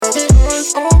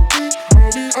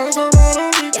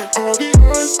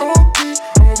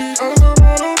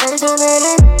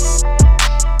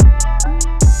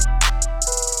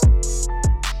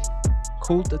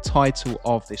title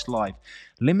of this live: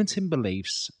 limiting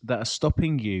beliefs that are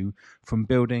stopping you from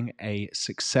building a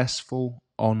successful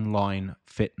online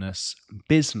fitness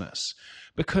business.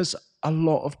 Because a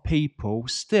lot of people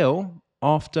still,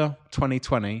 after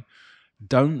 2020,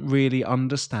 don't really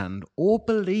understand or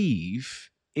believe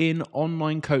in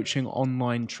online coaching,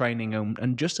 online training,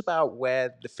 and just about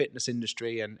where the fitness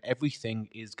industry and everything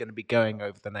is going to be going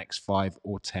over the next 5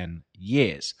 or 10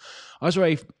 years. I was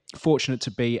very fortunate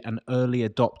to be an early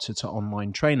adopter to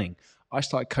online training. I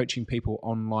started coaching people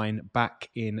online back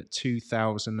in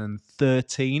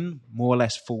 2013, more or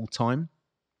less full time,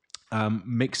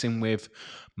 mixing with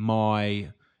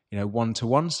my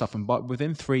one-to-one stuff. And but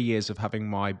within 3 years of having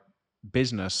my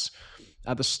business,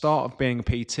 at the start of being a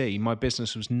PT, my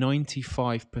business was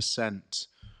 95%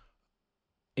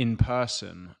 in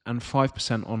person and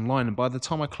 5% online. And by the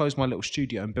time I closed my little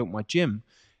studio and built my gym,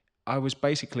 I was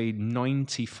basically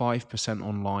 95%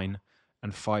 online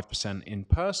and 5% in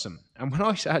person. And when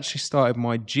I actually started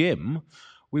my gym,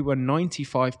 we were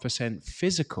 95%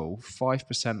 physical,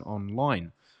 5%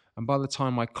 online. And by the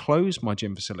time I closed my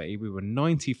gym facility, we were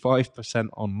 95%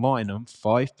 online and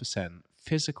 5%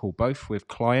 physical, both with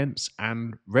clients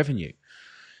and revenue.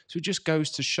 So it just goes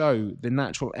to show the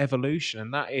natural evolution.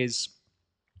 And that is,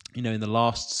 in the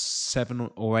last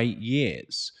 7 or 8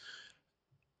 years,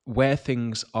 where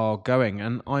things are going.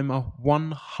 And I'm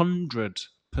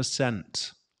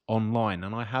 100% online,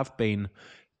 and I have been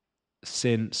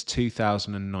since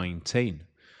 2019.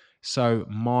 So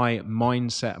my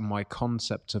mindset and my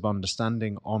concept of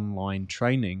understanding online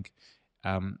training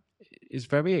is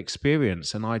very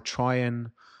experienced, and I try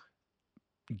and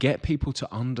get people to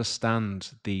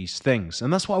understand these things.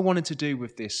 And that's what I wanted to do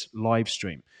with this live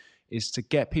stream, is to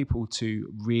get people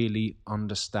to really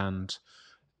understand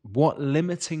what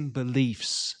limiting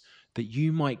beliefs that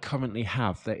you might currently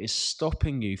have that is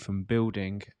stopping you from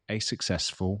building a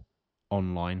successful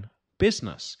online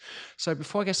business. So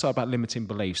before I get started about limiting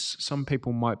beliefs, some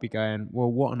people might be going,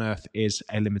 well, what on earth is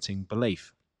a limiting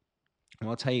belief? And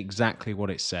I'll tell you exactly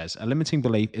what it says. A limiting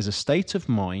belief is a state of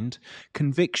mind,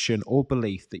 conviction, or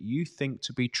belief that you think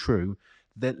to be true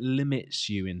that limits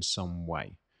you in some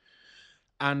way.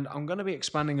 And I'm going to be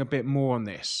expanding a bit more on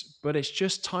this, but it's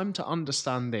just time to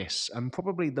understand this. And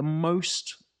probably the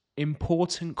most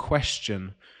important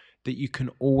question that you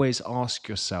can always ask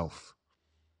yourself: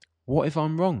 what if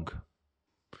I'm wrong?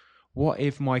 What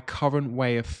if my current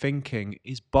way of thinking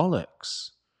is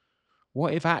bollocks?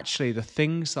 What if actually the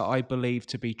things that I believe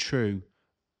to be true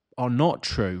are not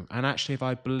true? And actually, if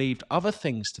I believed other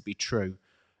things to be true,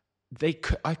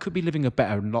 I could be living a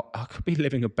better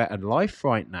life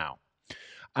right now.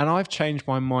 And I've changed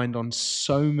my mind on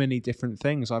so many different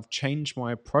things. I've changed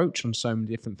my approach on so many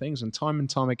different things. And time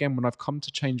again, when I've come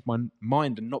to change my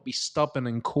mind and not be stubborn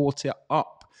and caught it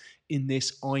up in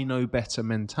this I know better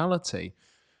mentality,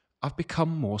 I've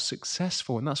become more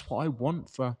successful. And that's what I want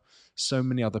for so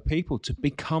many other people: to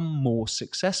become more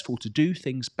successful, to do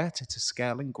things better, to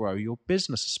scale and grow your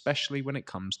business, especially when it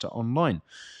comes to online.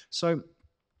 So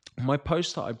my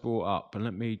post that I brought up, and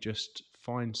let me just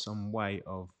find some way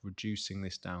of reducing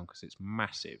this down because it's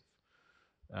massive.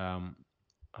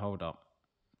 Hold up.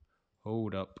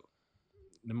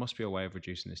 There must be a way of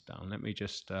reducing this down. Let me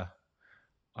just, I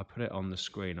put it on the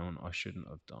screen. I shouldn't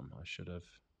have done.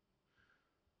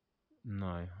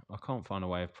 No, I can't find a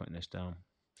way of putting this down.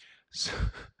 So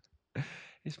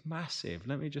it's massive.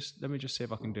 Let me just see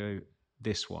if I can do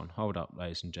this one. Hold up,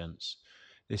 ladies and gents.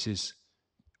 This is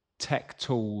tech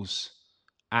tools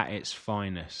at its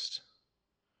finest.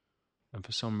 And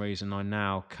for some reason, I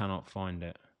now cannot find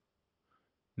it.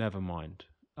 Never mind.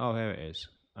 Oh, here it is.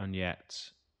 And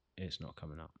yet, it's not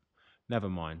coming up. Never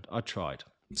mind. I tried.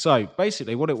 So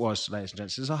basically what it was, ladies and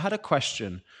gents, is I had a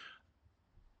question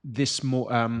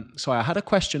I had a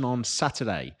question on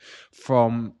Saturday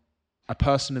from a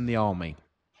person in the army.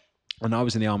 And I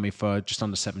was in the army for just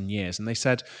under 7 years. And they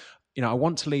said, I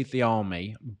want to leave the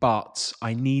army, but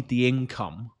I need the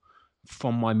income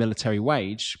from my military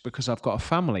wage because I've got a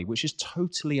family, which is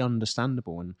totally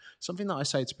understandable. And something that I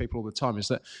say to people all the time is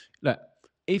that, look,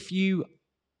 if you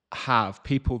have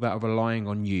people that are relying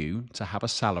on you to have a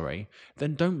salary,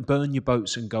 then don't burn your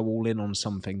boats and go all in on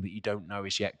something that you don't know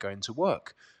is yet going to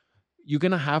work. You're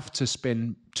going to have to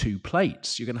spin two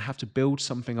plates. You're going to have to build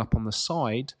something up on the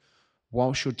side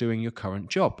whilst you're doing your current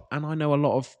job. And I know a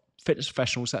lot of fitness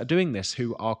professionals that are doing this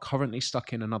who are currently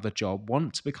stuck in another job,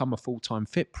 want to become a full-time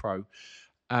fit pro,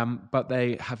 but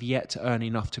they have yet to earn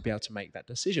enough to be able to make that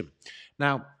decision.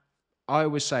 Now, I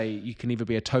always say you can either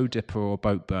be a toe dipper or a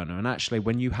boat burner. And actually,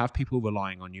 when you have people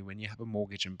relying on you, when you have a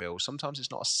mortgage and bills, sometimes it's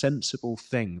not a sensible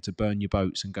thing to burn your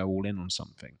boats and go all in on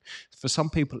something. For some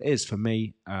people, it is. For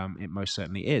me, it most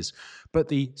certainly is. But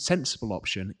the sensible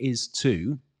option is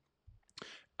to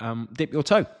dip your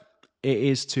toe. It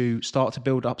is to start to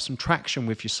build up some traction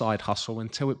with your side hustle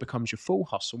until it becomes your full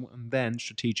hustle, and then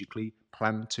strategically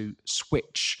plan to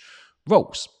switch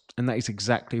roles. And that is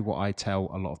exactly what I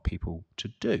tell a lot of people to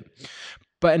do.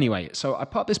 But anyway, so I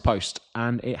put up this post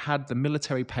and it had the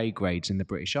military pay grades in the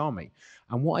British Army.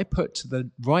 And what I put to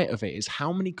the right of it is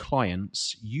how many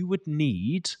clients you would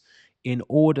need in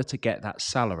order to get that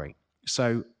salary.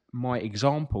 So my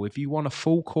example, if you want a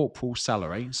full corporal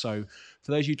salary, so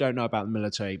for those who don't know about the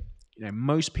military,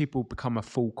 most people become a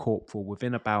full corporal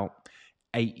within about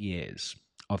 8 years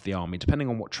of the army, depending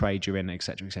on what trade you're in,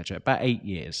 etc., etc. About 8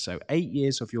 years. So 8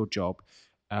 years of your job,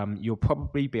 you'll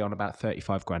probably be on about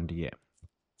 35 grand a year.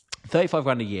 35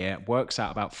 grand a year works out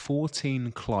about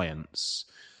 14 clients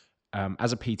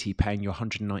as a PT paying you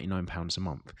 £199 a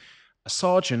month. A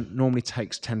sergeant normally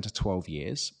takes 10 to 12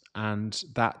 years, and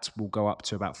that will go up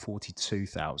to about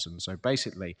 42,000. So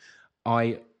basically,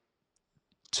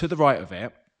 to the right of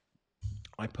it,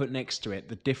 I put next to it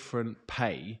the different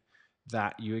pay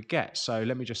that you would get. So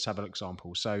let me just have an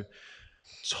example. So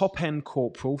top end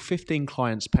corporal, 15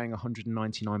 clients paying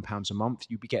 £199 a month,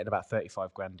 you'd be getting about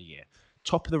 35 grand a year.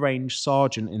 Top of the range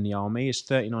sergeant in the army is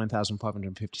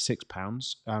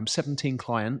 £39,556. 17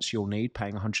 clients you'll need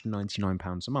paying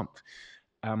 £199 a month.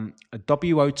 A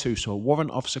WO2, so a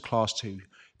warrant officer class 2,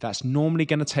 that's normally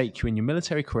going to take you in your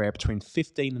military career between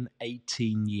 15 and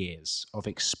 18 years of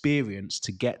experience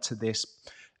to get to this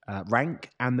rank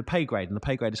and the pay grade. And the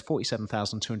pay grade is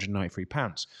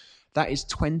 £47,293. That is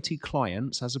 20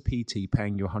 clients as a PT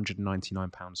paying you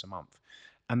 £199 a month.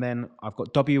 And then I've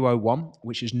got WO1,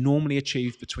 which is normally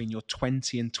achieved between your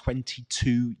 20 and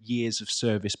 22 years of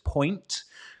service point.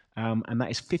 And that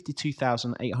is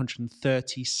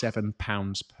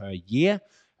 £52,837 per year,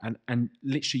 and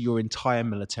literally your entire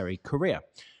military career.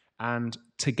 And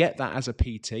to get that as a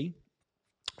PT,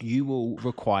 you will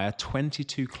require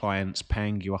 22 clients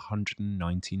paying you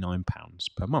 £199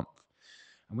 per month.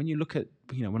 And when you look at,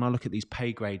 when I look at these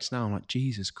pay grades now, I'm like,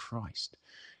 Jesus Christ,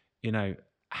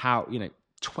 how, you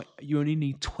only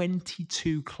need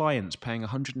 22 clients paying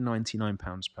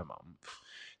 £199 per month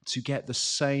to get the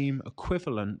same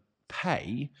equivalent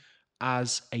pay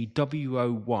as a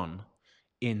WO1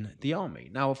 in the army.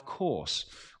 Now, of course,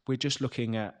 we're just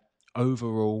looking at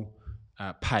overall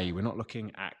pay. We're not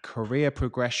looking at career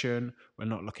progression. We're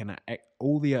not looking at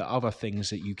all the other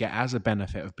things that you get as a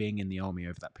benefit of being in the army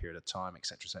over that period of time,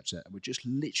 etc., etc. We're just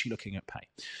literally looking at pay.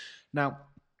 Now,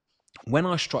 when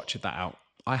I structured that out,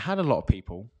 I had a lot of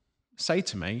people say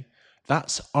to me,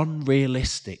 that's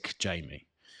unrealistic, Jamie.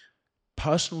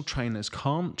 Personal trainers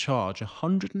can't charge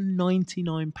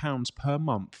 £199 per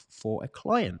month for a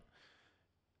client.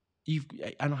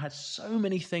 And I had so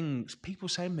many things, people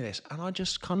saying me this, and I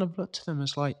just kind of looked at them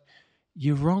as like,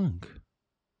 you're wrong.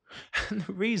 And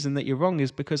the reason that you're wrong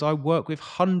is because I work with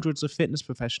hundreds of fitness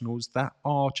professionals that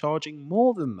are charging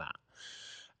more than that.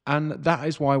 And that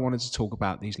is why I wanted to talk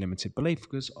about these limited beliefs,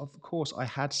 because of course I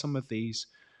had some of these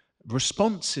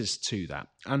responses to that.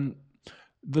 And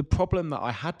the problem that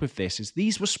I had with this is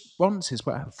these responses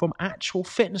were from actual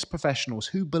fitness professionals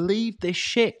who believe this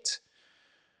shit.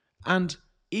 And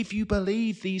if you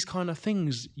believe these kind of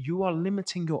things, you are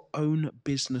limiting your own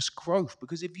business growth,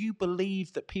 because if you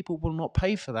believe that people will not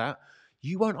pay for that,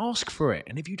 you won't ask for it.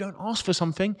 And if you don't ask for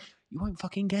something, you won't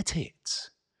fucking get it.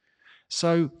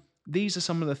 So these are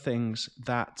some of the things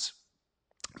that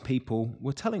people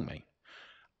were telling me.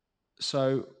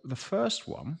 So the first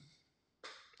one,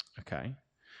 okay,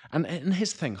 and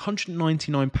here's the thing,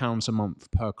 £199 a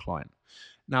month per client.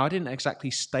 Now, I didn't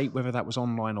exactly state whether that was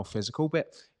online or physical,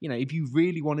 but, if you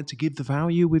really wanted to give the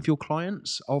value with your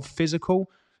clients of physical,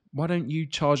 why don't you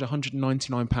charge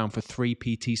 £199 for 3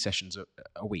 PT sessions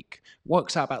a week?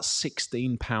 Works out about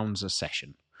 £16 a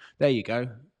session. There you go.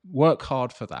 Work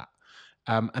hard for that.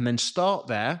 And then start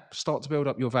to build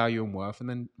up your value and worth,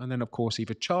 and then of course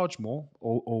either charge more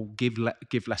or give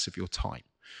less of your time.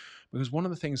 Because one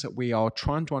of the things that we are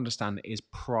trying to understand is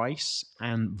price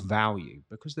and value,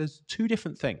 because there's two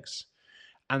different things.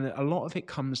 And a lot of it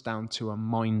comes down to a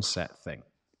mindset thing.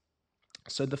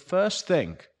 So the first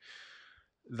thing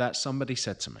that somebody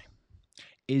said to me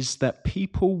is that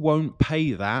people won't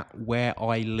pay that where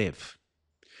I live.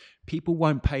 People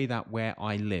won't pay that where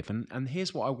I live. And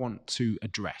here's what I want to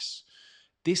address.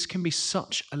 This can be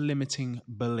such a limiting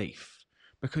belief,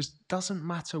 because it doesn't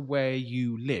matter where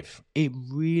you live. It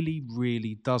really,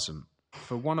 really doesn't.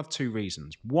 for one of two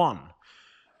reasons. One,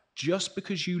 just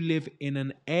because you live in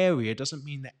an area doesn't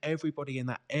mean that everybody in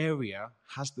that area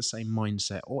has the same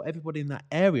mindset, or everybody in that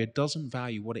area doesn't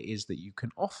value what it is that you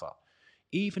can offer.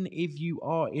 Even if you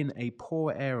are in a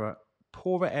poorer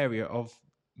area of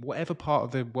whatever part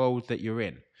of the world that you're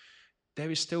in,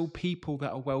 there is still people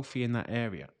that are wealthy in that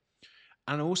area.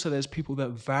 And also there's people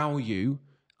that value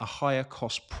a higher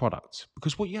cost product.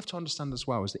 Because what you have to understand as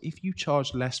well is that if you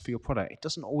charge less for your product, it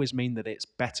doesn't always mean that it's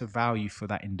better value for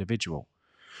that individual.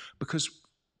 Because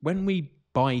when we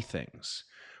buy things,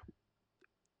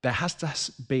 there has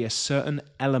to be a certain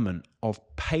element of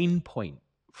pain point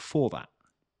for that.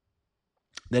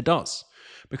 There does.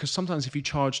 Because sometimes if you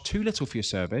charge too little for your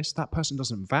service, that person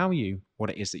doesn't value what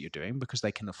it is that you're doing because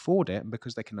they can afford it. And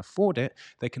because they can afford it,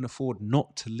 they can afford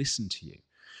not to listen to you.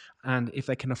 And if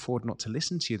they can afford not to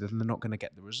listen to you, then they're not going to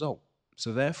get the result.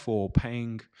 So therefore,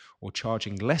 paying or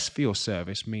charging less for your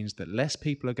service means that less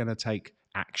people are going to take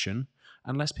action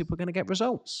and less people are going to get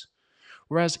results.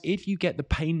 Whereas if you get the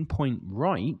pain point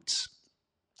right,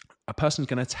 a person's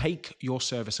going to take your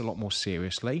service a lot more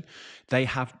seriously. They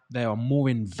are more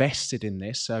invested in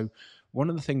this. So one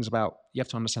of the things you have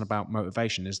to understand about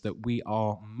motivation is that we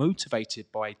are motivated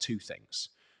by two things.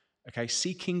 Okay,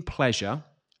 seeking pleasure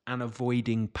and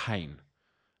avoiding pain.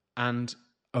 And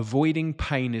avoiding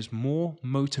pain is more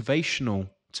motivational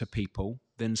to people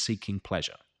than seeking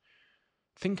pleasure.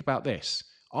 Think about this.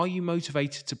 Are you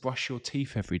motivated to brush your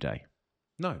teeth every day?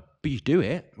 No, but you do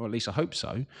it, or at least I hope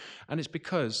so. And it's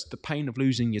because the pain of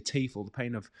losing your teeth or the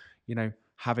pain of,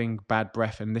 having bad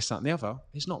breath and this, that, and the other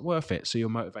is not worth it. So you're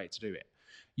motivated to do it.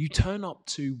 You turn up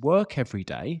to work every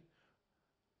day.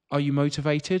 Are you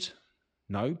motivated?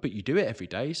 No, but you do it every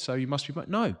day. So you must be,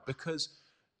 no, because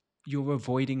you're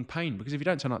avoiding pain. Because if you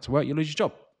don't turn up to work, you lose your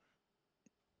job.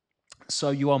 So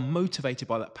you are motivated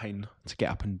by that pain to get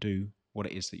up and do what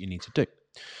it is that you need to do.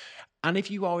 And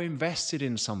if you are invested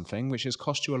in something which has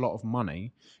cost you a lot of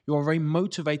money, you are very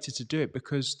motivated to do it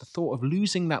because the thought of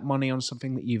losing that money on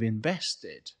something that you've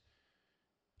invested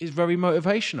is very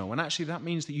motivational. And actually that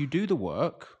means that you do the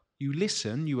work, you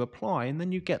listen, you apply, and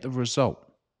then you get the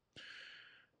result.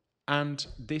 And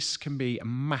this can be a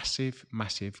massive,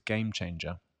 massive game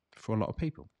changer for a lot of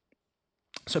people.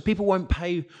 So people won't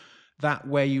pay that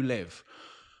where you live.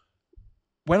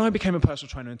 When I became a personal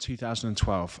trainer in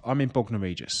 2012, I'm in Bognor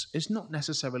Regis. It's not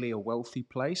necessarily a wealthy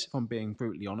place, if I'm being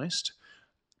brutally honest.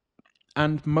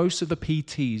 And most of the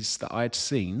PTs that I'd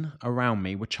seen around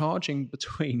me were charging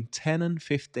between £10 and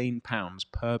 £15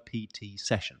 per PT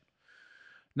session.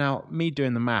 Now, me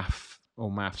doing the maths,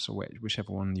 or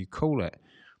whichever one you call it,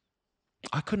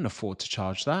 I couldn't afford to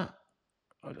charge that.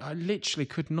 I literally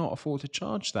could not afford to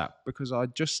charge that because I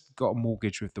just got a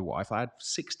mortgage with the wife. I had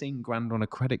 16 grand on a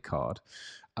credit card.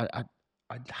 I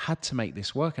had to make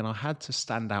this work, and I had to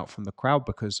stand out from the crowd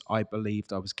because I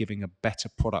believed I was giving a better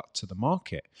product to the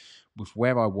market with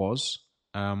where I was,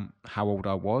 how old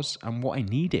I was, and what I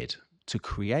needed to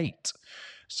create.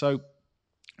 So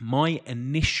my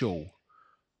initial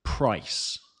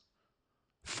price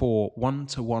for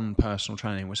one-to-one personal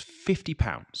training was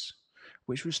 £50,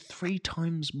 which was 3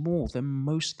 times more than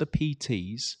most of the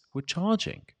PTs were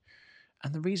charging.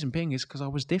 And the reason being is because I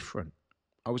was different.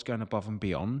 I was going above and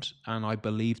beyond, and I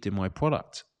believed in my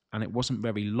product. And it wasn't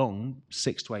very long,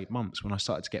 6 to 8 months, when I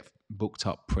started to get booked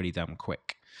up pretty damn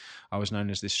quick. I was known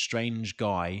as this strange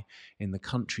guy in the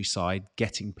countryside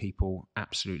getting people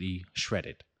absolutely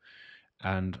shredded,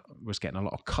 and was getting a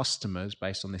lot of customers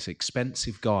based on this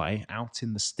expensive guy out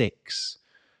in the sticks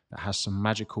that has some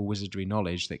magical wizardry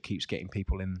knowledge that keeps getting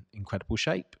people in incredible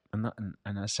shape. And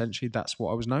essentially that's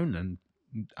what I was known, and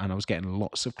I was getting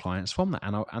lots of clients from that,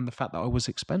 and the fact that I was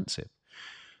expensive.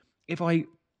 If I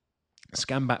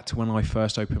scan back to when I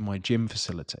first opened my gym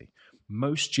facility,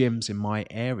 most gyms in my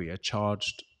area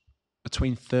charged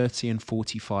between £30 and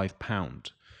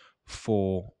 £45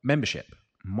 for membership.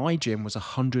 My gym was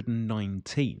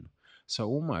 119, so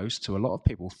almost, to a lot of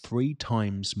people, 3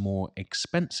 times more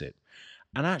expensive.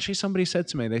 And actually somebody said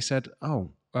to me, they said,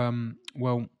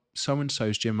 well,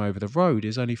 so-and-so's gym over the road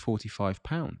is only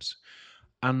 £45.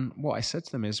 And what I said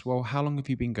to them is, well, how long have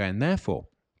you been going there for?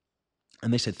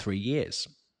 And they said 3 years.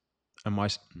 And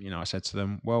I said to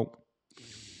them, well,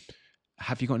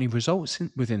 have you got any results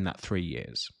within that 3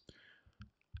 years?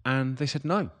 And they said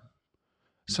no.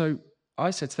 So I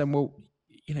said to them, well,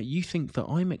 you think that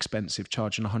I'm expensive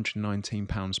charging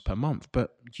 £119 per month,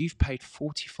 but you've paid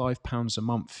 £45 a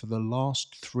month for the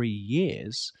last 3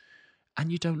 years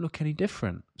and you don't look any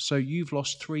different. So you've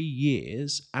lost 3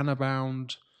 years and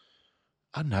around,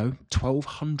 I don't know,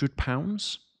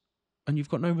 £1,200 and you've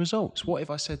got no results. What if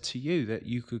I said to you that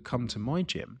you could come to my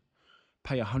gym,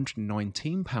 pay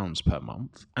 £119 per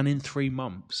month, and in 3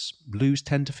 months lose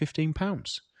 10 to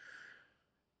 £15?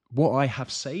 What I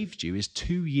have saved you is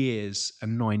 2 years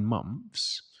and 9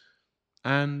 months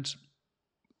and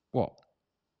what,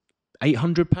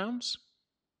 £800?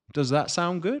 Does that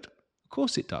sound good? Of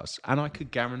course it does. And I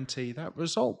could guarantee that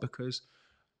result because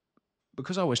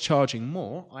I was charging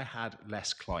more, I had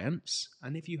less clients.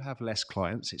 And if you have less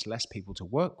clients, it's less people to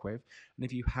work with. And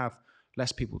if you have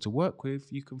less people to work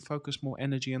with, you can focus more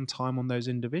energy and time on those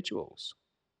individuals.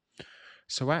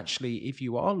 So actually, if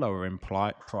you are lower in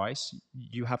price,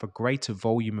 you have a greater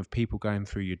volume of people going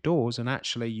through your doors, and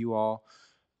actually you are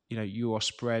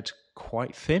spread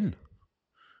quite thin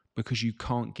because you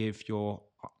can't give your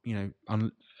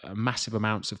massive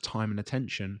amounts of time and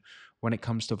attention when it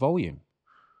comes to volume.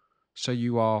 So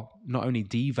you are not only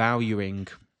devaluing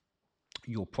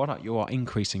your product, you are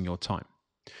increasing your time.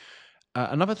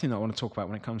 Another thing that I want to talk about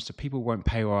when it comes to people won't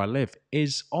pay where I live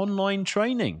is online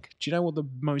training. Do you know what the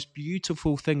most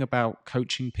beautiful thing about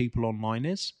coaching people online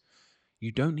is?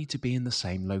 You don't need to be in the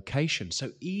same location.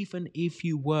 So even if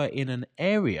you were in an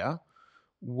area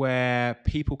where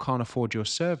people can't afford your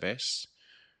service,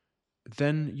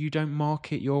 then you don't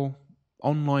market your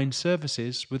online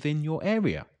services within your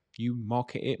area. You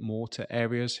market it more to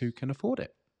areas who can afford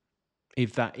it,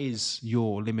 if that is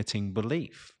your limiting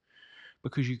belief.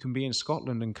 Because you can be in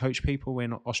Scotland and coach people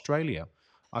in Australia.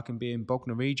 I can be in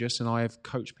Bognor Regis and I have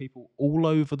coached people all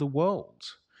over the world.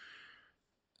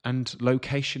 And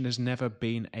location has never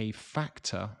been a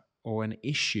factor or an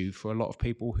issue for a lot of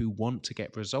people who want to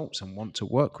get results and want to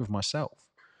work with myself.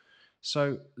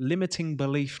 So limiting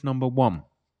belief number 1,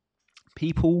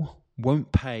 people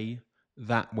won't pay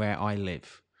that where I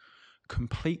live.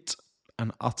 Complete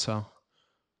and utter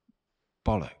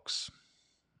bollocks.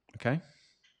 Okay?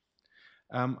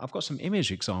 I've got some image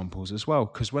examples as well,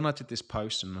 because when I did this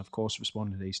post and, of course,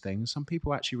 responded to these things, some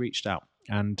people actually reached out,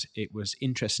 and it was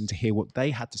interesting to hear what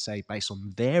they had to say based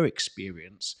on their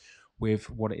experience with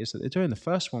what it is that they're doing. The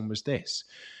first one was this.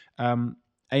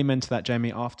 Amen to that,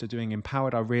 Jamie. After doing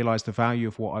Empowered, I realized the value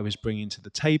of what I was bringing to the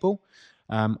table.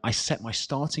 I set my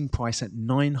starting price at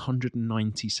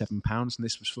 £997, and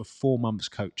this was for 4 months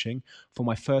coaching for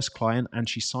my first client, and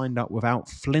she signed up without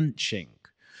flinching.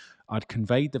 I'd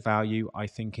conveyed the value. I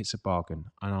think it's a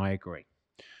bargain, and I agree.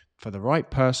 For the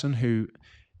right person who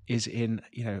is in,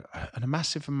 a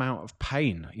massive amount of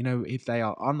pain, if they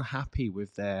are unhappy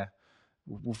with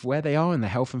where they are in their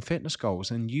health and fitness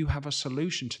goals, and you have a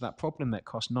solution to that problem that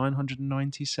costs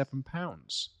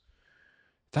 £997,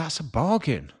 that's a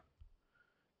bargain.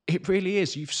 It really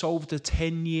is. You've solved a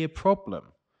 10-year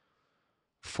problem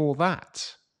for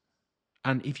that.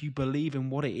 And if you believe in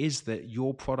what it is that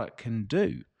your product can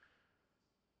do,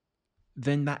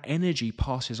 then that energy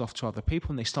passes off to other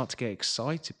people and they start to get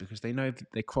excited because they know if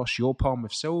they cross your palm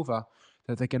with silver,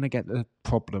 that they're going to get the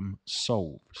problem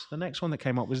solved. The next one that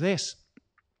came up was this.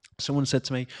 Someone said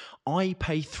to me, I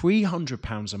pay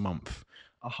 £300 a month.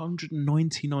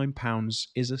 £199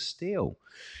 is a steal.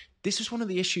 This is one of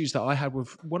the issues that I had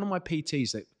with one of my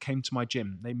PTs that came to my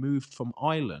gym. They moved from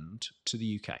Ireland to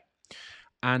the UK,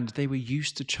 and they were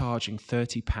used to charging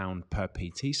 £30 per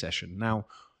PT session. Now,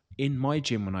 in my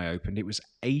gym when I opened, it was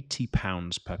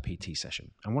 £80 per PT session.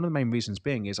 And one of the main reasons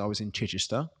being is I was in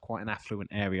Chichester, quite an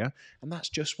affluent area, and that's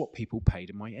just what people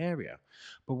paid in my area.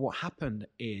 But what happened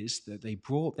is that they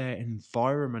brought their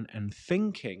environment and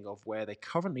thinking of where they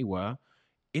currently were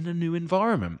in a new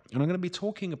environment. And I'm going to be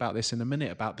talking about this in a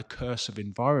minute, about the curse of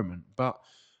environment. But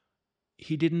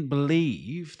he didn't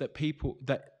believe that people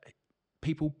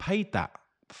paid that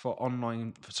for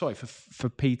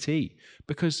PT,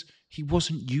 because he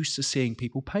wasn't used to seeing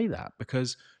people pay that,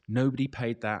 because nobody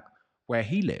paid that where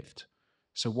he lived.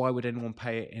 So why would anyone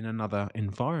pay it in another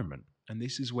environment? And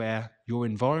this is where your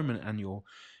environment and your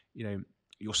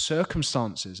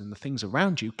circumstances and the things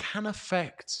around you can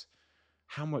affect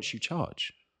how much you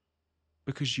charge,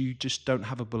 because you just don't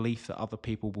have a belief that other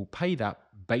people will pay that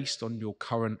based on your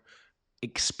current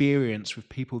experience with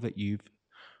people that you've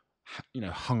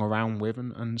hung around with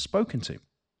and spoken to.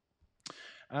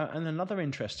 And another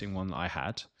interesting one that I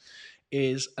had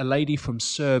is a lady from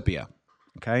Serbia.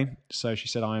 Okay, so she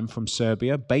said, I am from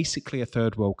Serbia, basically a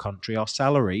third world country. Our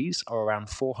salaries are around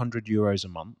 €400 a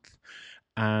month,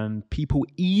 and people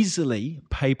easily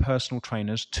pay personal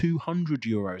trainers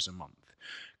 €200 a month.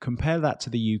 Compare that to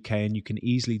the UK, and you can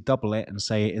easily double it and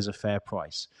say it is a fair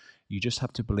price. You just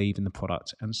have to believe in the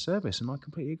product and service. And I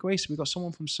completely agree. So we've got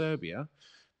someone from Serbia.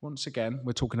 Once again,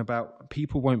 we're talking about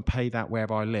people won't pay that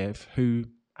where I live, who,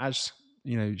 as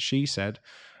she said,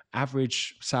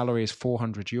 average salary is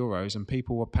 €400, and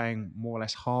people were paying more or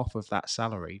less half of that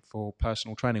salary for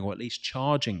personal training, or at least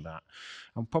charging that.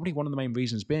 And probably one of the main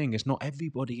reasons being is not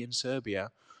everybody in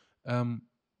Serbia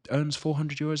earns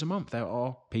 €400 a month. There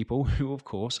are people who, of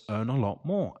course, earn a lot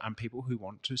more, and people who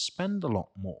want to spend a lot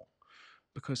more.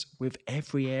 Because with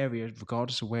every area,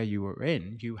 regardless of where you are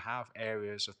in, you have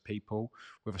areas of people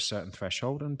with a certain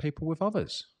threshold and people with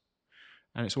others.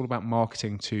 And it's all about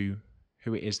marketing to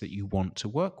who it is that you want to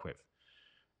work with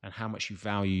and how much you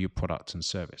value your product and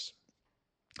service.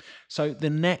 So the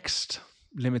next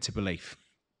limited belief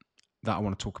that I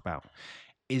want to talk about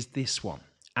is this one.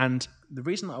 And the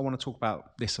reason that I want to talk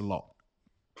about this a lot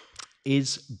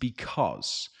is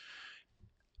because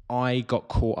I got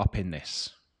caught up in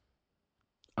this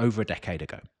over a decade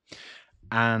ago.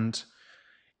 And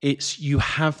it's you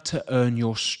have to earn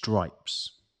your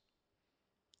stripes.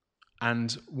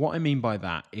 And what I mean by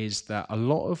that is that a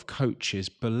lot of coaches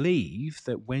believe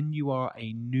that when you are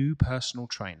a new personal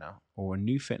trainer or a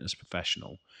new fitness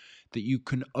professional, that you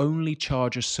can only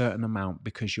charge a certain amount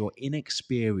because you're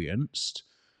inexperienced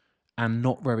and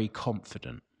not very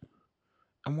confident.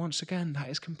 And once again, that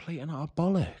is complete and utter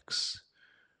bollocks.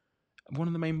 One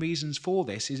of the main reasons for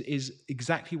this is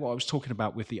exactly what I was talking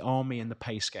about with the army and the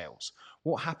pay scales.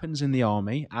 What happens in the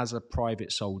army as a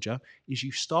private soldier is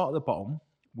you start at the bottom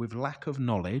with lack of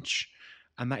knowledge,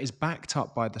 and that is backed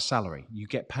up by the salary. You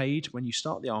get paid when you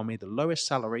start the army the lowest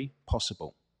salary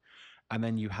possible, and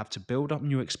then you have to build up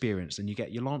new experience. Then you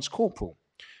get your lance corporal,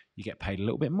 you get paid a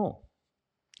little bit more.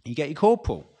 You get your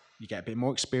corporal, you get a bit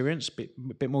more experience,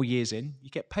 a bit more years in, you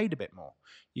get paid a bit more.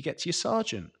 You get to your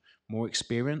sergeant, more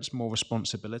experience, more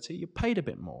responsibility, you're paid a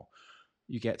bit more.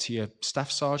 You get to your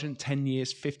staff sergeant, 10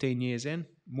 years, 15 years in,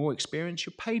 more experience,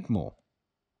 you're paid more.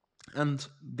 And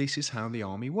this is how the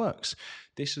army works.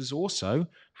 This is also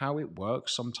how it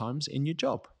works sometimes in your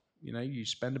job. You know, you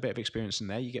spend a bit of experience in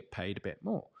there, you get paid a bit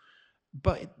more.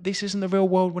 But this isn't the real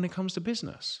world when it comes to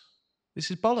business. This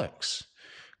is bollocks.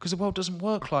 Because the world doesn't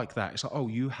work like that. It's like, oh,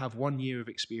 you have 1 year of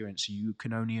experience, you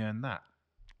can only earn that.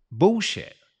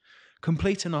 Bullshit.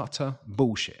 Complete and utter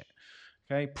bullshit.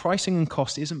 Okay? Pricing and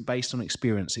cost isn't based on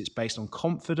experience. It's based on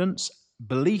confidence,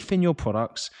 belief in your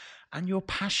products, and your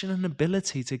passion and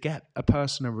ability to get a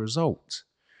person a result.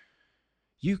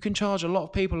 You can charge a lot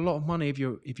of people a lot of money if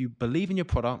you believe in your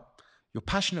product, you're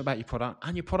passionate about your product,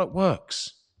 and your product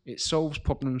works. It solves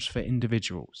problems for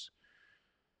individuals.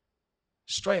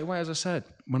 Straight away, as I said,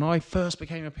 when I first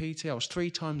became a PT, I was 3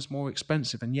 times more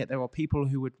expensive, and yet there are people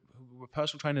who were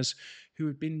personal trainers who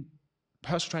had been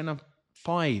personal trainer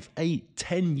 5, 8,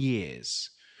 10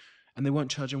 years, and they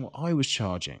weren't charging what I was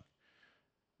charging.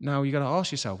 Now, you got to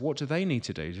ask yourself, what do they need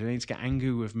to do? Do they need to get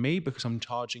angry with me because I'm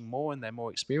charging more and they're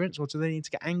more experienced? Or do they need to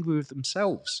get angry with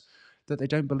themselves that they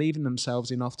don't believe in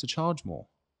themselves enough to charge more?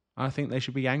 I think they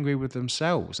should be angry with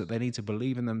themselves that they need to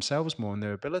believe in themselves more and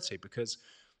their ability, because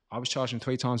I was charging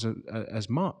 3 times as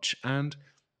much and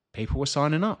people were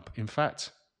signing up. In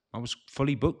fact, I was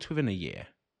fully booked within a year.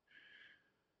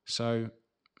 So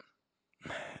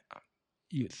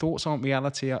your thoughts aren't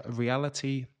reality.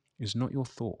 Reality is not your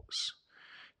thoughts.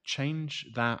 Change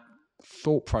that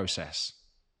thought process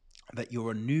that you're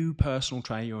a new personal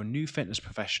trainer, you're a new fitness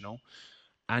professional,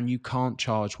 and you can't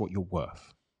charge what you're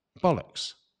worth.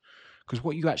 Bollocks. Because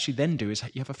what you actually then do is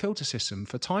you have a filter system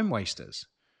for time wasters.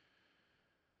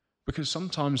 Because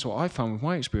sometimes what I found with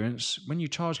my experience, when you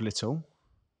charge little,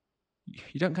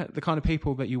 you don't get the kind of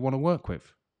people that you want to work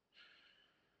with.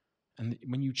 And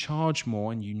when you charge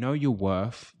more and you know your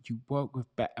worth, you work with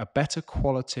a better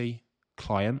quality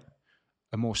client,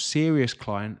 a more serious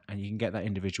client, and you can get that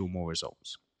individual more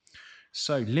results.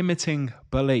 So limiting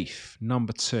belief,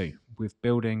 number 2, with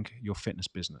building your fitness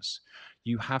business.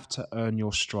 You have to earn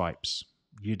your stripes.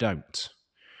 You don't.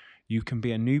 You can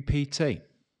be a new PT.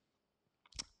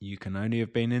 You can only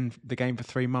have been in the game for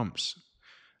 3 months,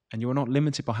 and you are not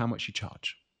limited by how much you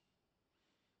charge.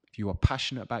 If you are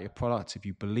passionate about your product, if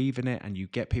you believe in it and you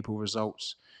get people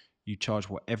results, you charge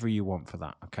whatever you want for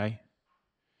that, okay?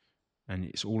 And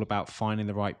it's all about finding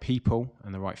the right people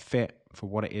and the right fit for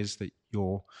what it is that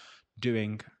you're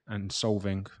doing and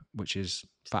solving, which is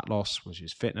fat loss, which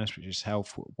is fitness, which is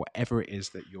health, whatever it is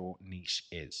that your niche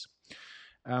is.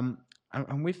 And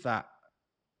with that,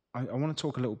 I want to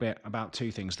talk a little bit about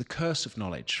 2 things. The curse of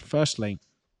knowledge. Firstly,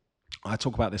 I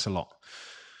talk about this a lot.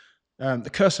 The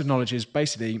curse of knowledge is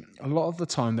basically a lot of the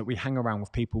time that we hang around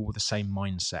with people with the same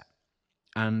mindset.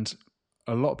 And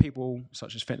a lot of people,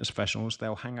 such as fitness professionals,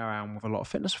 they'll hang around with a lot of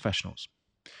fitness professionals.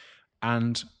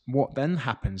 And what then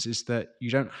happens is that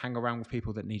you don't hang around with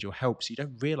people that need your help. So you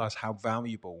don't realize how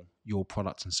valuable your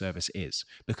product and service is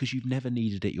because you've never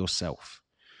needed it yourself.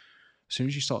 As soon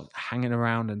as you start hanging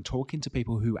around and talking to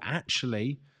people who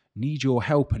actually need your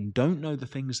help and don't know the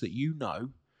things that you know,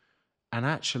 and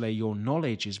actually your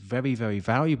knowledge is very, very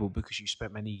valuable because you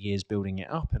spent many years building it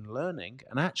up and learning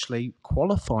and actually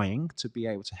qualifying to be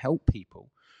able to help people,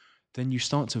 then you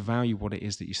start to value what it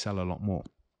is that you sell a lot more.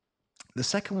 The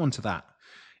second one to that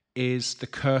is the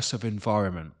curse of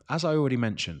environment. As I already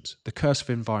mentioned, the curse of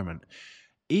environment.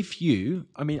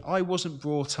 I wasn't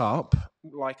brought up,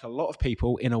 like a lot of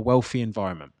people, in a wealthy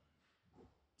environment.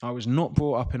 I was not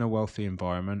brought up in a wealthy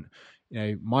environment.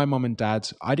 My mum and dad,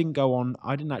 I didn't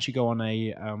actually go on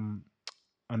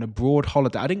an abroad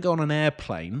holiday. I didn't go on an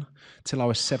airplane till I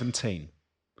was 17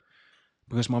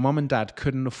 because my mum and dad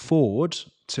couldn't afford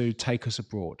to take us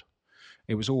abroad.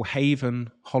 It was all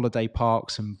Haven holiday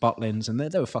parks and Butlins, and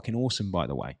they were fucking awesome, by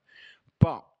the way.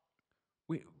 But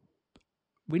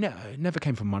we never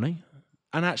came from money.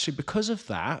 And actually, because of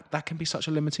that can be such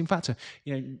a limiting factor.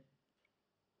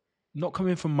 Not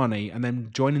coming from money and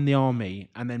then joining the army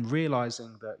and then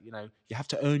realizing that, you have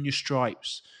to earn your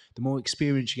stripes. The more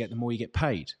experience you get, the more you get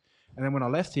paid. And then when I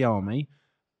left the army,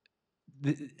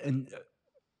 and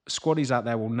squaddies out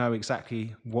there will know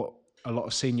exactly what a lot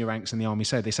of senior ranks in the army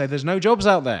say. They say there's no jobs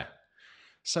out there.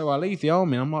 So I leave the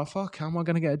army and I'm like, fuck, how am I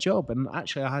going to get a job? And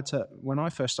actually when I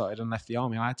first started and left the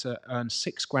army, I had to earn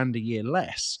 $6,000 a year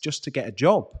less just to get a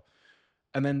job.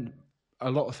 And then a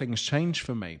lot of things changed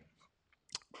for me.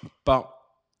 But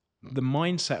the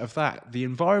mindset of that, the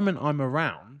environment I'm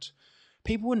around,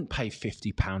 people wouldn't pay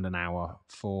 £50 an hour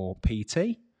for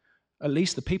PT. At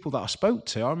least the people that I spoke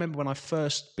to. I remember when I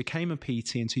first became a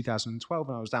PT in 2012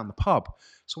 and I was down the pub,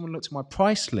 someone looked at my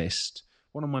price list,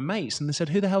 one of my mates, and they said,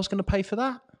 who the hell's going to pay for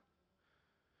that?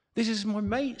 This is my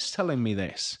mates telling me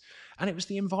this. And it was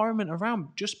the environment around.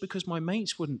 Just because my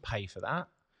mates wouldn't pay for that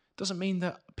doesn't mean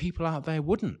that people out there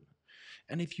wouldn't.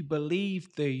 And if you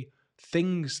believe the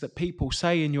things that people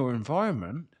say in your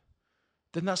environment,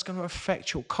 then that's going to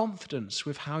affect your confidence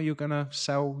with how you're going to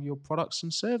sell your products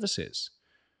and services.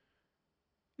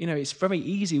 It's very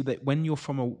easy that when you're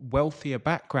from a wealthier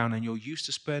background and you're used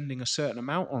to spending a certain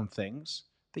amount on things,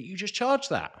 that you just charge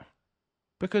that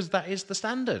because that is the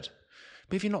standard.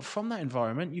 But if you're not from that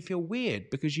environment, you feel weird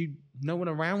because no one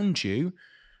around you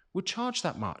would charge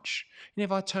that much.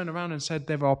 If I turn around and said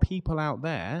there are people out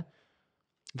there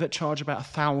that charge about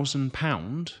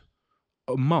 £1,000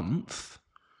 a month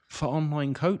for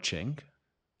online coaching,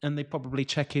 and they probably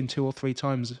check in 2 or 3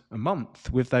 times a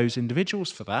month with those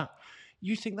individuals for that,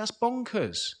 you think that's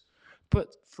bonkers.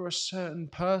 But for a certain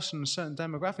person, a certain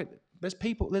demographic, there's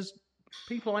people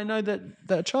I know that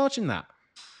are charging that.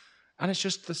 And it's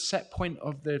just the set point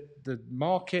of the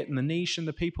market and the niche and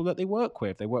the people that they work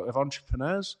with. They work with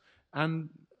entrepreneurs, and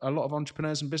a lot of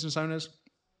entrepreneurs and business owners,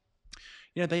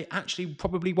 they actually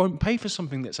probably won't pay for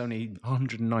something that's only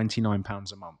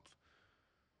 £199 a month.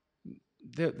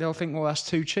 They'll think, well, that's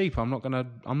too cheap. I'm not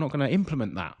gonna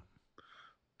implement that.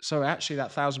 So actually,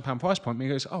 that £1,000 price point, me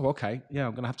goes, oh, okay, yeah,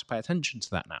 I'm gonna have to pay attention to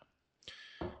that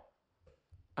now.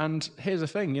 And here's the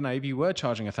thing, if you were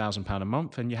charging £1,000 a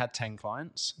month and you had 10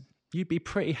 clients, you'd be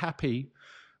pretty happy,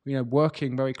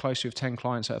 working very closely with 10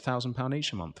 clients at £1,000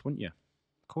 each a month, wouldn't you?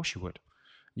 Of course you would.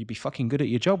 You'd be fucking good at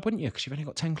your job, wouldn't you? Because you've only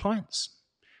got 10 clients.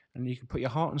 And you can put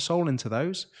your heart and soul into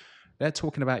those. They're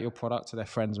talking about your product to their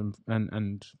friends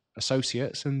and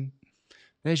associates, and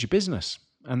there's your business.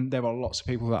 And there are lots of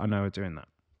people that I know are doing that.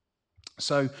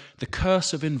 So the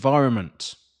curse of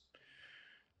environment.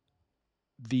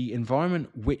 The environment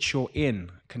which you're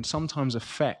in can sometimes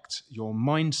affect your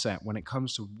mindset when it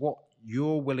comes to what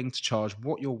you're willing to charge,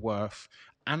 what you're worth,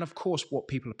 and of course, what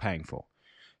people are paying for.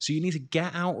 So you need to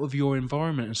get out of your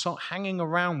environment and start hanging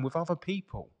around with other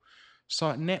people.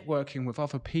 Start networking with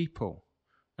other people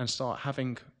and start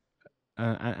having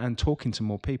and talking to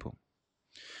more people.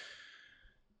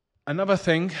 Another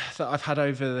thing that I've had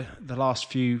over the last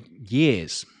few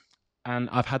years, and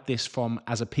I've had this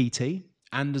as a PT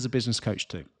and as a business coach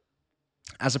too.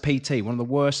 As a PT, one of the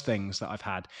worst things that I've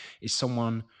had is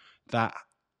someone that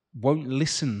won't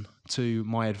listen to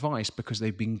my advice because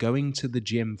they've been going to the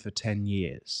gym for 10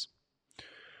 years.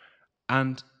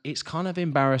 And it's kind of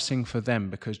embarrassing for them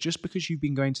because just because you've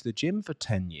been going to the gym for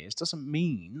 10 years doesn't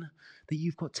mean that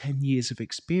you've got 10 years of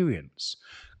experience.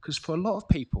 Because for a lot of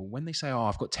people, when they say, oh,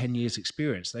 I've got 10 years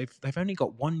experience, they've only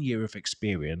got 1 year of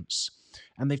experience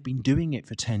and they've been doing it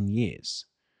for 10 years.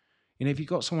 You know, if you've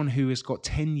got someone who has got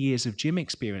 10 years of gym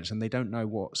experience and they don't know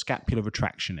what scapular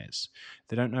retraction is,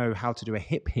 they don't know how to do a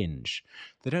hip hinge,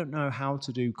 they don't know how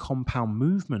to do compound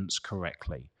movements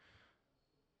correctly,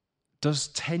 does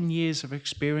 10 years of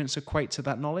experience equate to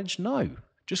that knowledge? No.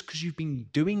 Just because you've been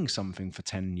doing something for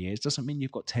 10 years doesn't mean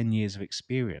you've got 10 years of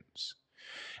experience.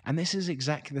 And this is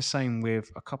exactly the same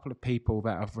with a couple of people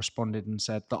that have responded and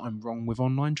said that I'm wrong with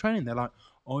online training. They're like,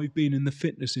 I've been in the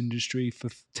fitness industry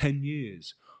for 10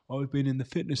 years. I've been in the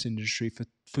fitness industry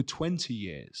for 20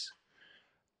 years.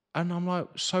 And I'm like,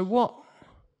 so what?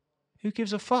 Who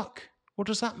gives a fuck? What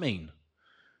does that mean?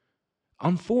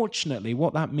 Unfortunately,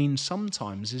 what that means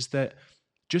sometimes is that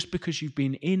just because you've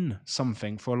been in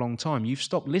something for a long time, you've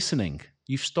stopped listening,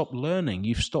 you've stopped learning,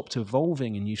 you've stopped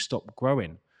evolving, and you've stopped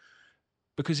growing.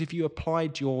 Because if you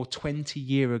applied your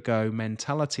 20-year ago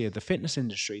mentality of the fitness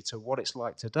industry to what it's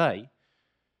like today,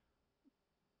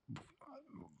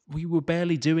 we were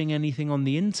barely doing anything on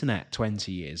the internet 20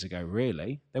 years ago,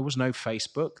 really. There was no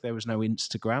Facebook, there was no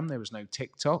Instagram, there was no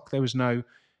TikTok, there was no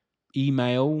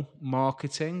email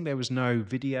marketing, there was no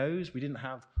videos. We didn't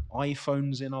have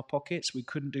iPhones in our pockets. We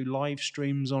couldn't do live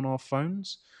streams on our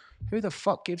phones. Who the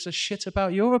fuck gives a shit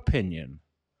about your opinion?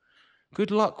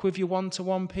 Good luck with your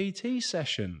one-to-one PT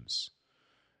sessions.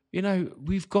 You know,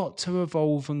 we've got to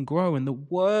evolve and grow. And the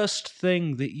worst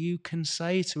thing that you can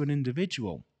say to an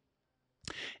individual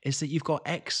is that you've got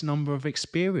X number of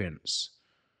experience.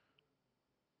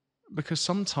 Because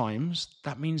sometimes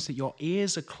that means that your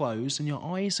ears are closed and your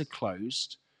eyes are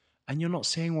closed and you're not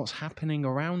seeing what's happening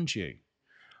around you.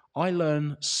 I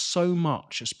learn so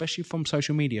much, especially from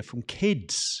social media, from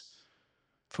kids.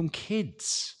 From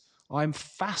kids. I'm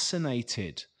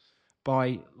fascinated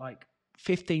by like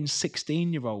 15,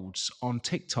 16-year-olds on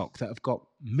TikTok that have got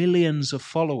millions of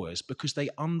followers because they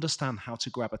understand how to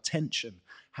grab attention,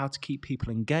 how to keep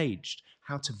people engaged,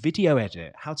 how to video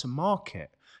edit, how to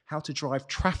market, how to drive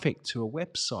traffic to a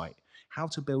website, how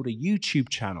to build a YouTube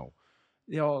channel.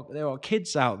 There are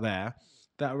kids out there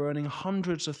that are earning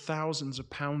hundreds of thousands of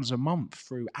pounds a month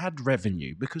through ad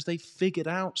revenue because they figured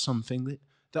out something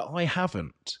that I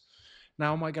haven't.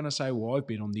 Now, am I going to say, well, I've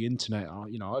been on the internet,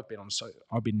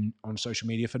 I've been on social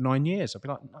media for 9 years. I'd be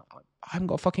like, no, I haven't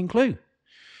got a fucking clue.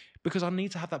 Because I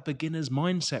need to have that beginner's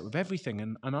mindset with everything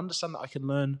and understand that I can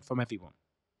learn from everyone.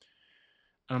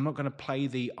 And I'm not going to play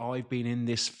the I've been in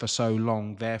this for so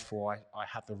long, therefore I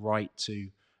have the right to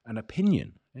an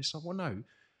opinion. It's like, well, no,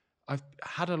 I've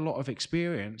had a lot of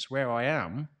experience where I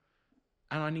am,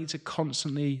 and I need to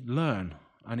constantly learn.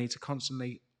 I need to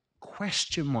constantly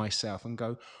question myself and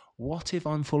go, what if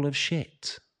I'm full of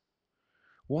shit?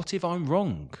 What if I'm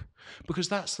wrong? Because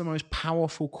that's the most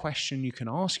powerful question you can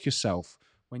ask yourself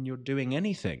when you're doing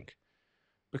anything.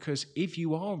 Because if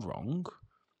you are wrong,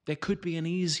 there could be an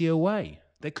easier way.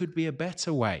 There could be a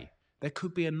better way. There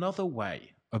could be another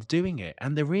way of doing it.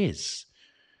 And there is.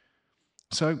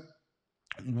 So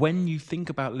when you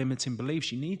think about limiting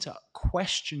beliefs, you need to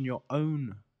question your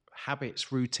own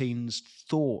habits, routines,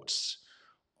 thoughts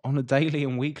on a daily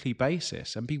and weekly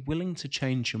basis and be willing to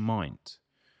change your mind.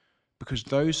 Because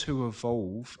those who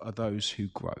evolve are those who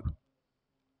grow.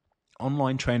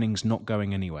 Online training's not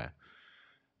going anywhere.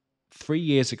 3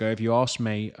 years ago, if you asked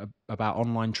me about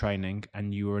online training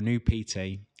and you were a new PT,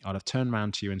 I'd have turned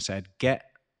around to you and said, get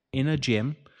in a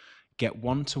gym, get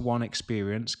one-to-one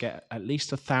experience, get at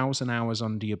least 1,000 hours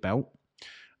under your belt,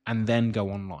 and then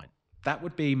go online. That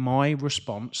would be my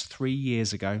response 3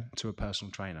 years ago to a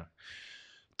personal trainer.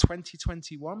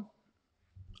 2021,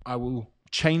 I will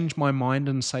change my mind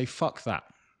and say, fuck that.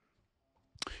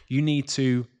 You need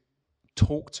to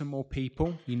talk to more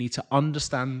people. You need to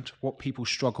understand what people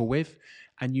struggle with,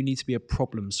 and you need to be a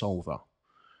problem solver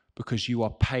because you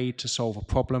are paid to solve a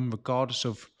problem regardless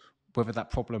of whether that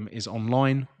problem is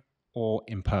online or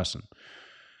in person.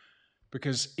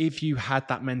 Because if you had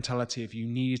that mentality, if you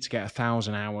needed to get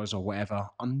 1,000 hours or whatever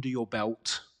under your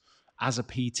belt as a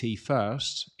PT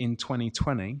first in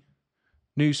 2020,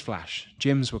 newsflash,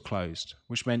 gyms were closed,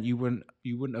 which meant you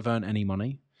wouldn't have earned any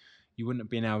money. You wouldn't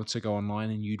have been able to go online,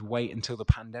 and you'd wait until the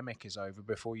pandemic is over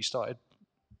before you started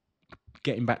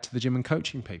getting back to the gym and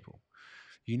coaching people.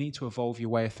 You need to evolve your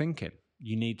way of thinking.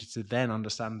 You need to then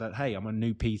understand that, hey, I'm a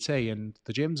new PT and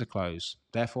the gyms are closed.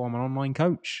 Therefore, I'm an online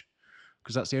coach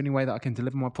because that's the only way that I can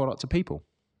deliver my product to people.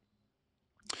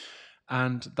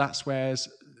 And that's where it's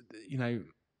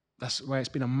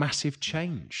been a massive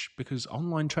change because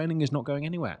online training is not going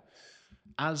anywhere.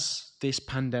 As this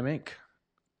pandemic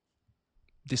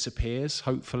disappears,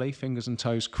 hopefully, fingers and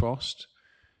toes crossed,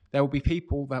 there will be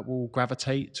people that will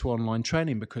gravitate to online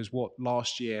training because what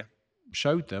last year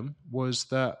showed them was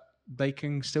that they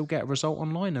can still get a result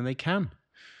online, and they can.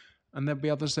 And there'll be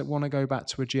others that want to go back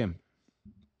to a gym.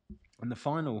 And the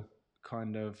final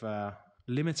kind of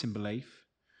limiting belief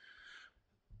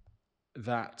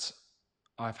that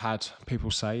I've had people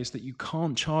say is that you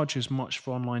can't charge as much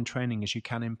for online training as you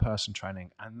can in-person training.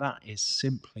 And that is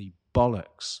simply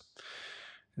bollocks.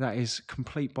 That is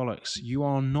complete bollocks. You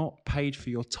are not paid for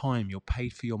your time. You're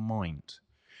paid for your mind.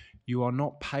 You are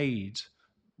not paid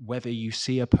whether you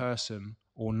see a person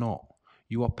or not.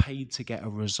 You are paid to get a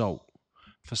result.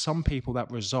 For some people, that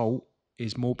result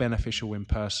is more beneficial in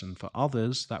person. For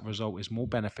others, that result is more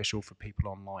beneficial for people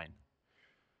online.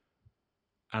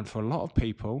 And for a lot of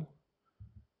people,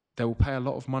 they will pay a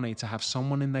lot of money to have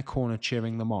someone in their corner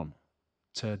cheering them on,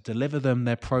 to deliver them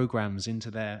their programs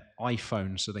into their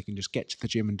iPhone so they can just get to the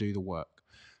gym and do the work,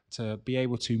 to be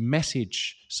able to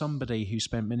message somebody who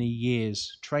spent many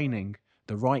years training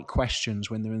the right questions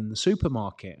when they're in the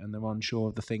supermarket and they're unsure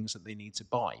of the things that they need to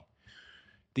buy.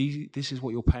 This is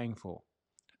what you're paying for.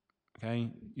 Okay?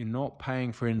 You're not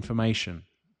paying for information.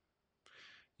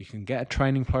 You can get a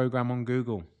training program on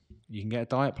Google. You can get a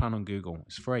diet plan on Google.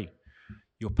 It's free.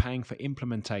 You're paying for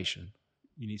implementation.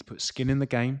 You need to put skin in the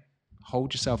game,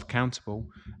 hold yourself accountable,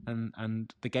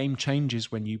 and the game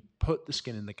changes when you put the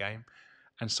skin in the game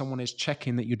and someone is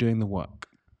checking that you're doing the work.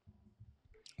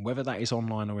 Whether that is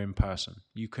online or in person,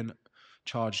 you can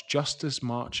charge just as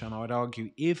much, and I would argue,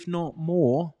 if not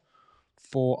more,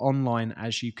 for online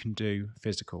as you can do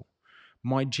physical.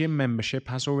 My gym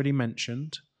membership, as already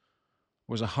mentioned,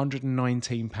 was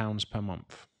 £119 per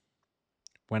month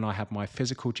when I had my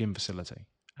physical gym facility.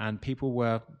 And people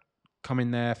were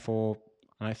coming there for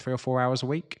 3 or 4 hours a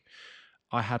week.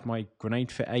 I had my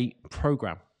Grenade Fit 8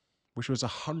 program, which was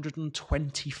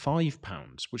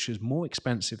 £125, which was more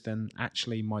expensive than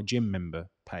actually my gym member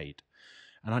paid.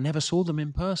 And I never saw them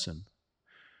in person.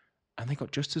 And they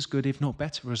got just as good, if not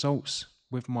better, results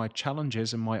with my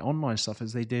challenges and my online stuff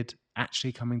as they did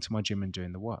actually coming to my gym and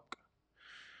doing the work.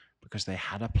 Because they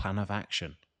had a plan of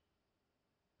action.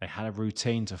 They had a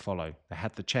routine to follow. They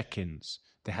had the check-ins.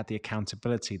 They had the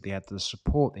accountability. They had the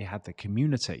support. They had the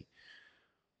community.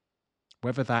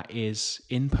 Whether that is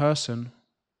in person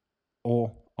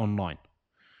or online.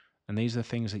 And these are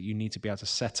things that you need to be able to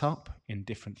set up in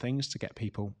different things to get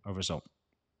people a result.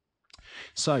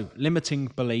 So,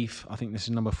 limiting belief, I think this is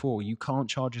number 4. You can't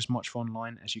charge as much for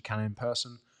online as you can in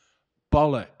person.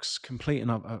 Bollocks. Complete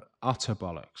and utter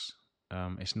bollocks.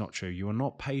 It's not true. You are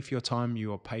not paid for your time.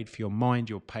 You are paid for your mind.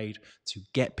 You're paid to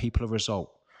get people a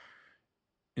result.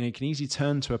 And you can easily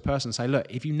turn to a person and say, look,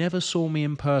 if you never saw me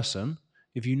in person,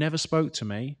 if you never spoke to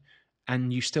me,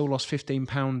 and you still lost 15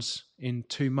 pounds in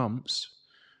 2 months,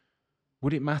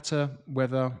 would it matter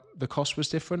whether the cost was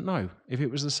different? No. If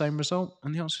it was the same result?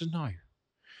 And the answer is no.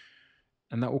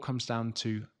 And that all comes down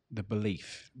to the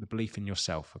belief in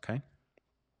yourself, okay?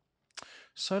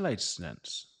 So, ladies and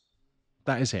gents,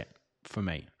 that is it for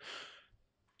me.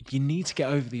 You need to get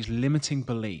over these limiting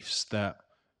beliefs that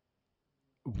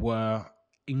were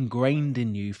ingrained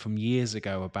in you from years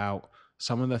ago about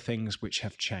some of the things which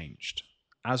have changed.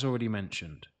 As already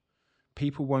mentioned,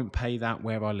 people won't pay that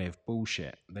where I live.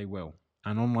 Bullshit. They will.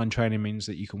 And online training means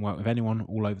that you can work with anyone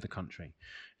all over the country.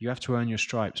 You have to earn your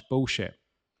stripes. Bullshit.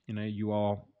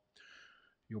 Your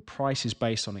price is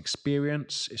based on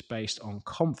experience. It's based on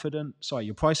confidence. Sorry,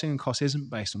 your pricing and cost isn't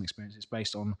based on experience. It's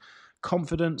based on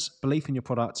confidence, belief in your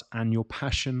product, and your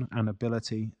passion and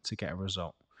ability to get a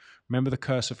result. Remember the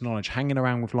curse of knowledge. Hanging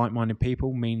around with like-minded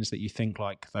people means that you think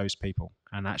like those people.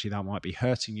 And actually that might be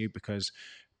hurting you because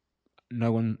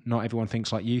not everyone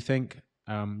thinks like you think.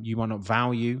 You might not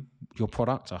value your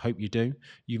product. I hope you do.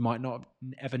 You might not have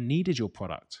ever needed your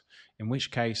product, in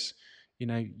which case,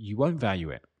 you won't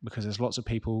value it because there's lots of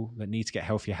people that need to get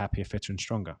healthier, happier, fitter, and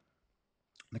stronger.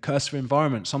 The curse of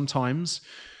environment. Sometimes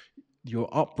your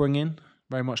upbringing,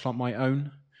 very much like my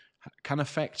own, can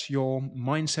affect your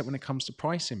mindset when it comes to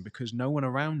pricing because no one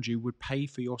around you would pay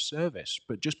for your service.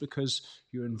 But just because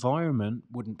your environment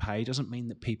wouldn't pay doesn't mean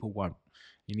that people won't.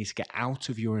 You need to get out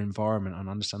of your environment and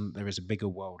understand that there is a bigger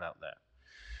world out there.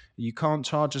 You can't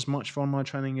charge as much for online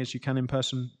training as you can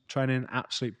in-person training.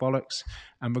 Absolute bollocks.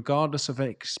 And regardless of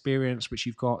experience, which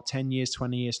you've got 10 years,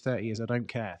 20 years, 30 years, I don't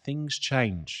care. Things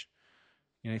change.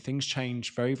 Things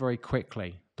change very, very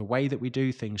quickly. The way that we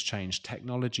do things change.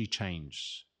 Technology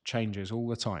changes all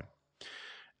the time.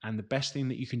 And the best thing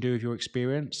that you can do with your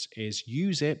experience is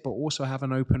use it, but also have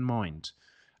an open mind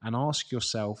and ask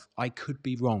yourself, I could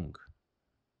be wrong.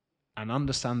 And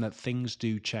understand that things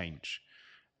do change.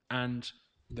 And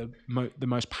the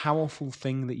most powerful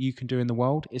thing that you can do in the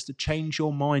world is to change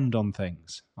your mind on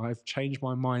things. I've changed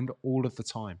my mind all of the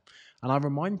time. And I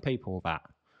remind people that.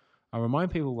 I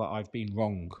remind people that I've been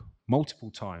wrong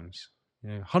multiple times,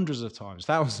 hundreds of times,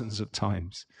 thousands of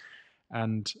times.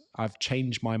 And I've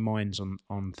changed my minds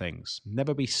on things.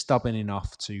 Never be stubborn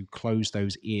enough to close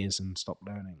those ears and stop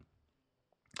learning.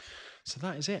 So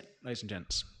that is it, ladies and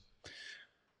gents.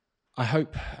 I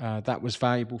hope that was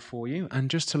valuable for you. And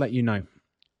just to let you know,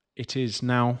 it is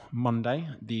now Monday,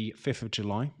 the 5th of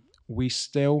July. We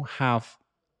still have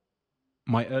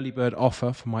my early bird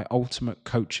offer for my ultimate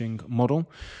coaching model,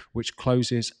 which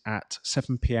closes at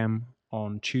 7 p.m.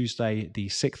 on Tuesday, the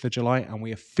 6th of July. And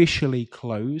we officially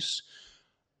close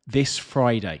this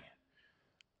Friday.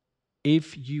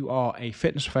 If you are a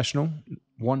fitness professional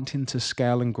wanting to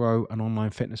scale and grow an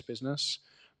online fitness business,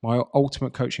 my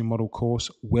ultimate coaching model course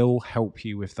will help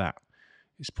you with that.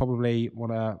 It's probably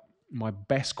one of my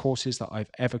best courses that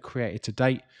I've ever created to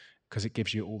date, because it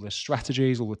gives you all the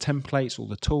strategies, all the templates, all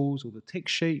the tools, all the tick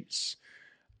sheets,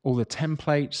 all the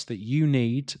templates that you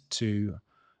need to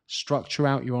structure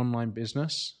out your online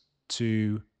business,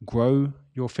 to grow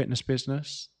your fitness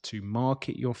business, to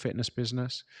market your fitness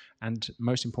business, and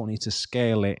most importantly, to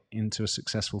scale it into a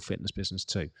successful fitness business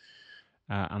too.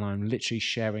 And I'm literally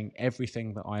sharing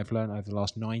everything that I've learned over the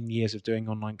last 9 years of doing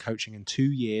online coaching and 2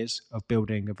 years of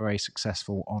building a very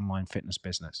successful online fitness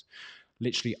business.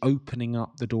 Literally opening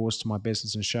up the doors to my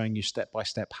business and showing you step by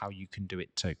step how you can do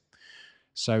it too.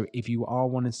 So if you are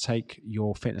wanting to take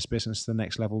your fitness business to the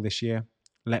next level this year,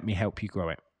 let me help you grow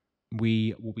it.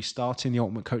 We will be starting the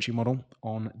Ultimate Coaching Model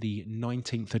on the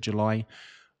 19th of July.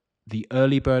 The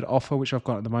early bird offer, which I've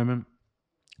got at the moment,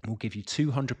 will give you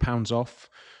 £200 off,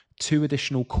 2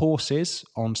 additional courses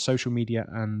on social media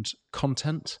and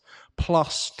content,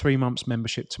 plus 3 months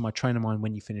membership to my Trainer Mind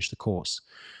when you finish the course.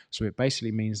 So it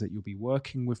basically means that you'll be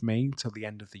working with me till the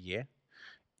end of the year.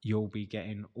 You'll be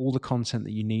getting all the content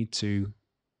that you need to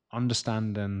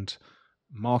understand and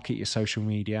market your social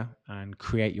media and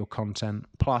create your content,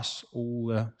 plus all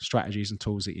the strategies and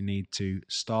tools that you need to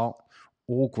start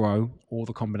or grow, or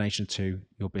the combination to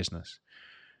your business.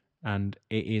 And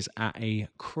it is at a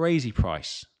crazy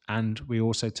price. And we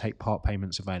also take part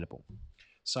payments available.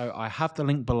 So I have the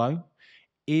link below.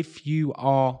 If you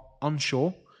are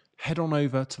unsure, head on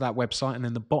over to that website, and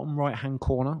in the bottom right-hand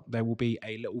corner, there will be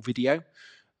a little video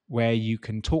where you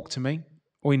can talk to me.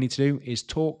 All you need to do is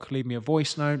talk, leave me a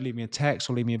voice note, leave me a text,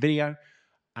 or leave me a video,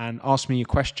 and ask me a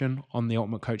question on the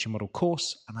Ultimate Coaching Model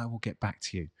course, and I will get back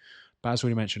to you. But as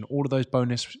already mentioned, all of those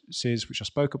bonuses which I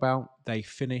spoke about, they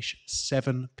finish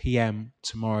 7 p.m.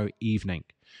 tomorrow evening.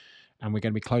 And we're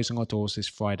going to be closing our doors this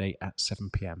Friday at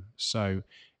 7 p.m. So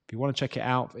if you want to check it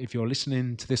out, if you're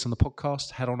listening to this on the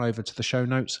podcast, head on over to the show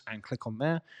notes and click on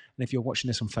there. And if you're watching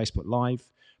this on Facebook Live,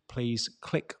 please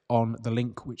click on the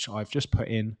link which I've just put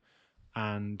in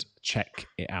and check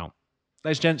it out.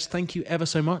 Ladies and gents, thank you ever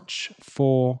so much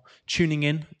for tuning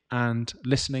in and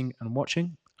listening and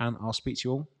watching. And I'll speak to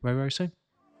you all very, very soon.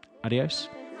 Adios,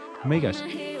 amigos.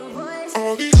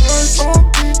 All the eyes on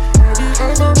me, all the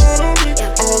eyes on me,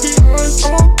 all the eyes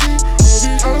on me.